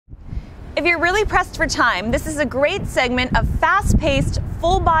If you're really pressed for time, this is a great segment of fast-paced,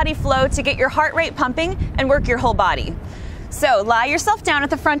 full body flow to get your heart rate pumping and work your whole body. So lie yourself down at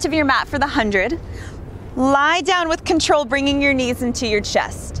the front of your mat for the 100. Lie down with control, bringing your knees into your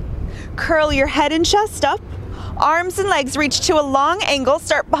chest. Curl your head and chest up. Arms and legs reach to a long angle.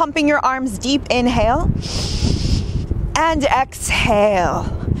 Start pumping your arms deep. Inhale and exhale.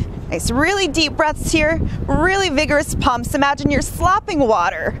 Nice, really deep breaths here. Really vigorous pumps. Imagine you're slopping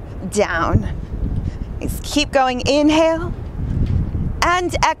water down. Nice, keep going. Inhale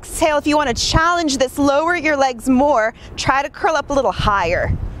and exhale. If you want to challenge this, lower your legs more. Try to curl up a little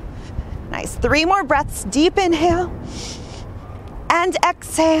higher. Nice, 3 more breaths. Deep inhale and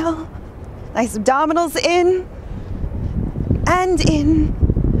exhale. Nice, abdominals in and in.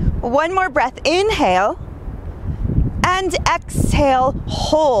 1 more breath. Inhale and exhale.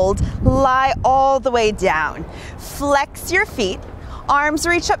 Hold. Lie all the way down. Flex your feet. Arms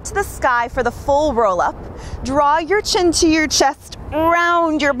reach up to the sky for the full roll up. Draw your chin to your chest.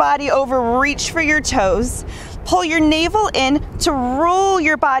 Round your body over. Reach for your toes. Pull your navel in to roll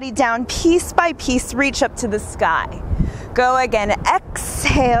your body down piece by piece. Reach up to the sky. Go again.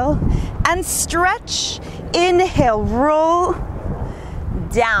 Exhale and stretch. Inhale, roll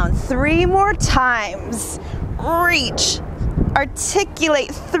down. 3 more times. Reach.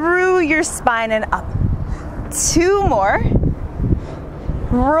 Articulate through your spine and up. 2 more.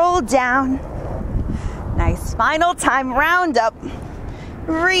 Roll down. Nice. Final time. Round up.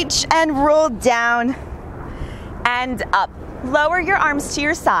 Reach and roll down and up. Lower your arms to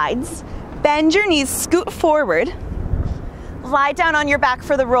your sides. Bend your knees. Scoot forward. Lie down on your back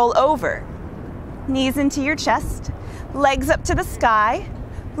for the roll over. Knees into your chest. Legs up to the sky.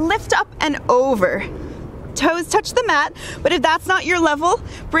 Lift up and over. Toes touch the mat, but if that's not your level,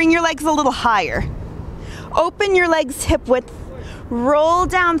 bring your legs a little higher. Open your legs hip width. Roll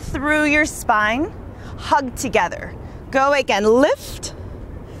down through your spine. Hug together. Go again. Lift.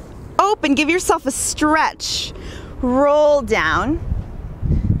 Open. Give yourself a stretch. Roll down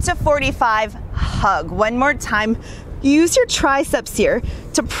to 45. Hug. 1 more time. Use your triceps here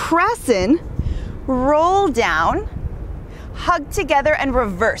to press in. Roll down. Hug together and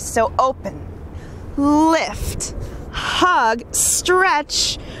reverse. So open. Lift. Hug.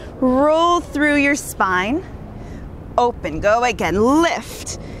 Stretch. Roll through your spine. Open. Go again.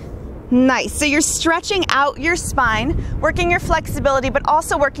 Lift. Nice. So you're stretching out your spine, working your flexibility, but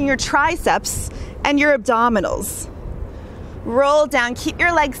also working your triceps and your abdominals. Roll down. Keep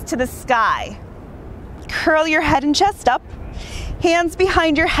your legs to the sky. Curl your head and chest up. Hands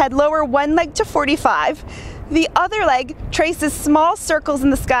behind your head. Lower 1 leg to 45. The other leg traces small circles in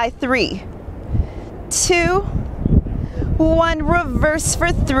the sky. 3, 2, 1. Reverse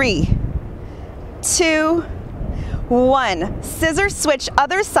for 3, 2, 1. Scissor switch,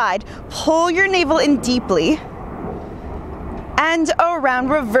 other side. Pull your navel in deeply. And around.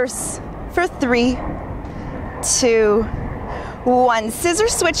 Reverse for 3, 2, 1. Scissor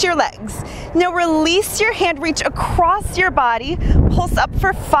switch your legs. Now release your hand, reach across your body. Pulse up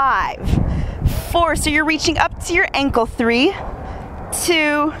for 5, 4. So you're reaching up to your ankle. 3,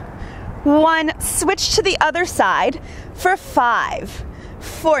 2, 1. Switch to the other side for 5,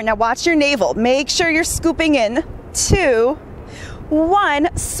 4. Now watch your navel. Make sure you're scooping in. 2,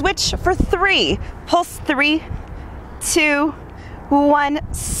 1. Switch for 3. Pulse. 3, 2,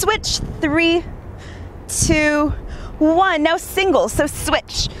 1. Switch. 3, 2, 1. Now single. So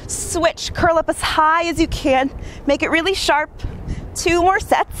switch. Switch. Curl up as high as you can. Make it really sharp. 2 more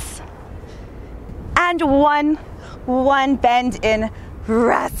sets. And 1, 1. Bend in.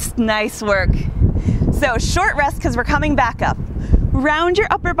 Rest. Nice work. So short rest because we're coming back up. Round your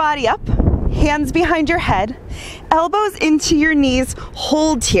upper body up. Hands behind your head, elbows into your knees.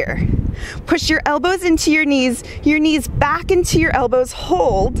 Hold here. Push your elbows into your knees back into your elbows.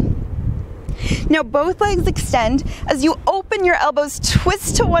 Hold. Now both legs extend. As you open your elbows,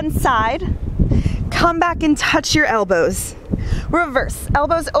 twist to one side. Come back and touch your elbows. Reverse.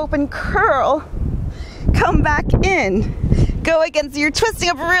 Elbows open, curl. Come back in. Go again. So you're twisting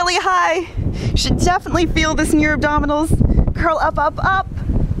up really high. You should definitely feel this in your abdominals. Curl up, up, up.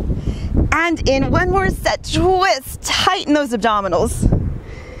 And in. 1 more set. Twist. Tighten those abdominals.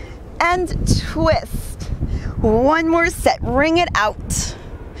 And twist. 1 more set. Wring it out.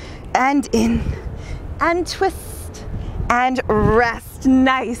 And in. And twist. And rest.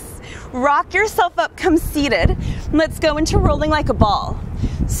 Nice. Rock yourself up. Come seated. Let's go into rolling like a ball.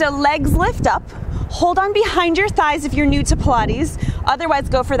 So legs lift up. Hold on behind your thighs if you're new to Pilates. Otherwise,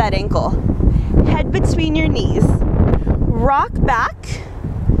 go for that ankle. Head between your knees. Rock back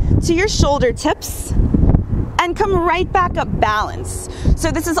to your shoulder tips and come right back up, balance.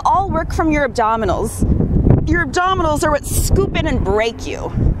 So this is all work from your abdominals. Your abdominals are what scoop in and break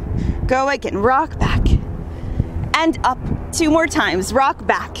you. Go again, rock back, and up. 2 more times, rock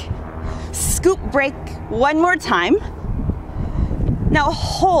back, scoop, break, 1 more time. Now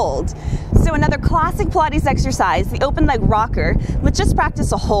hold. So another classic Pilates exercise, the open leg rocker. Let's just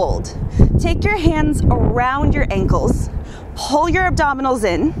practice a hold. Take your hands around your ankles, pull your abdominals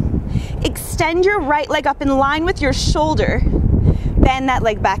in, extend your right leg up in line with your shoulder, bend that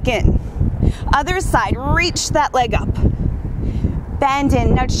leg back in. Other side, reach that leg up, bend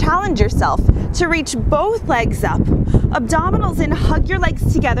in. Now challenge yourself to reach both legs up, abdominals in, hug your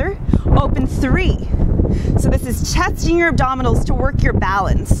legs together, open 3. So this is testing your abdominals to work your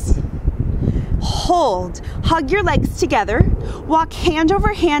balance. Hold, hug your legs together, walk hand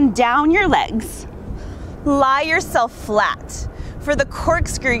over hand down your legs, lie yourself flat. For the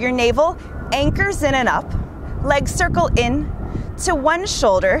corkscrew, your navel anchors in and up, legs circle in to one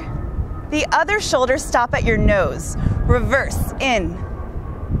shoulder, the other shoulder stop at your nose, reverse, in,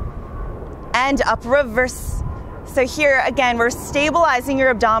 and up, reverse. So here again, we're stabilizing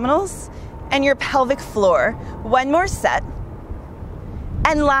your abdominals and your pelvic floor. 1 more set.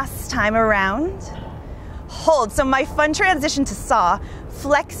 And last time around, hold. So my fun transition to saw,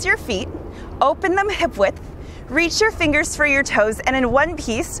 flex your feet, open them hip width, reach your fingers for your toes, and in one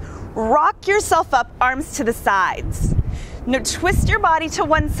piece, rock yourself up, arms to the sides. Now twist your body to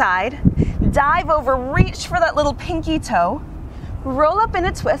one side, dive over, reach for that little pinky toe, roll up in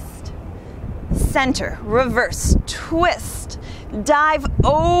a twist, center, reverse, twist, dive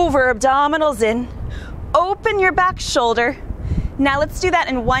over, abdominals in, open your back shoulder. Now let's do that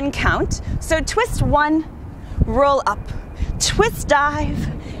in 1 count. So twist 1, roll up, twist, dive,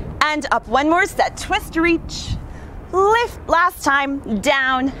 and up. 1 more set, twist, reach, lift, last time,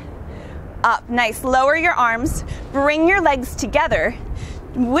 down, up. Nice, lower your arms, bring your legs together,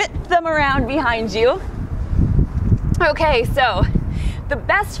 whip them around behind you. Okay, so the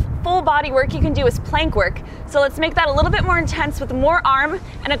best full body work you can do is plank work. So let's make that a little bit more intense with more arm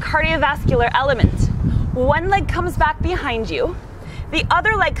and a cardiovascular element. 1 leg comes back behind you. The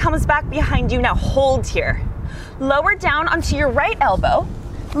other leg comes back behind you. Now hold here. Lower down onto your right elbow.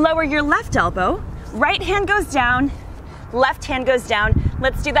 Lower your left elbow. Right hand goes down. Left hand goes down.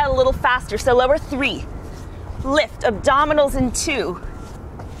 Let's do that a little faster. So lower 3. Lift, abdominals in 2.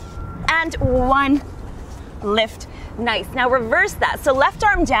 And 1. Lift. Nice. Now reverse that. So left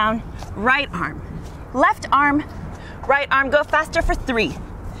arm down, right arm. Left arm, right arm. Go faster for 3.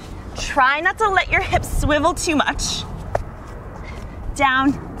 Try not to let your hips swivel too much.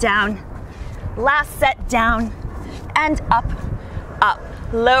 Down, down. Last set, down and up, up.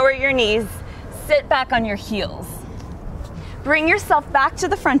 Lower your knees. Sit back on your heels. Bring yourself back to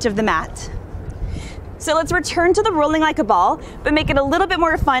the front of the mat. So let's return to the rolling like a ball, but make it a little bit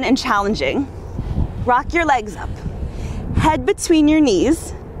more fun and challenging. Rock your legs up. Head between your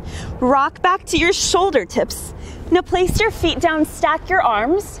knees. Rock back to your shoulder tips. Now place your feet down, stack your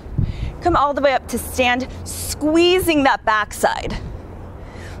arms. Come all the way up to stand, squeezing that backside.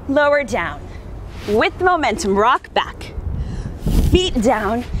 Lower down. With momentum, rock back. Feet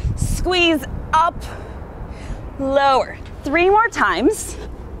down, squeeze up, lower. 3 more times.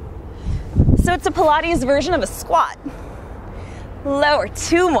 So it's a Pilates version of a squat. Lower,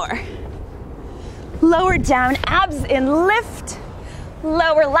 2 more. Lower down, abs in, lift.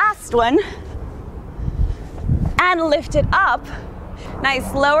 Lower, last one. And lift it up.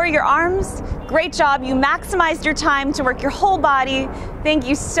 Nice, lower your arms. Great job, you maximized your time to work your whole body. Thank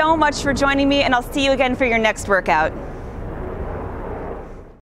you so much for joining me, and I'll see you again for your next workout.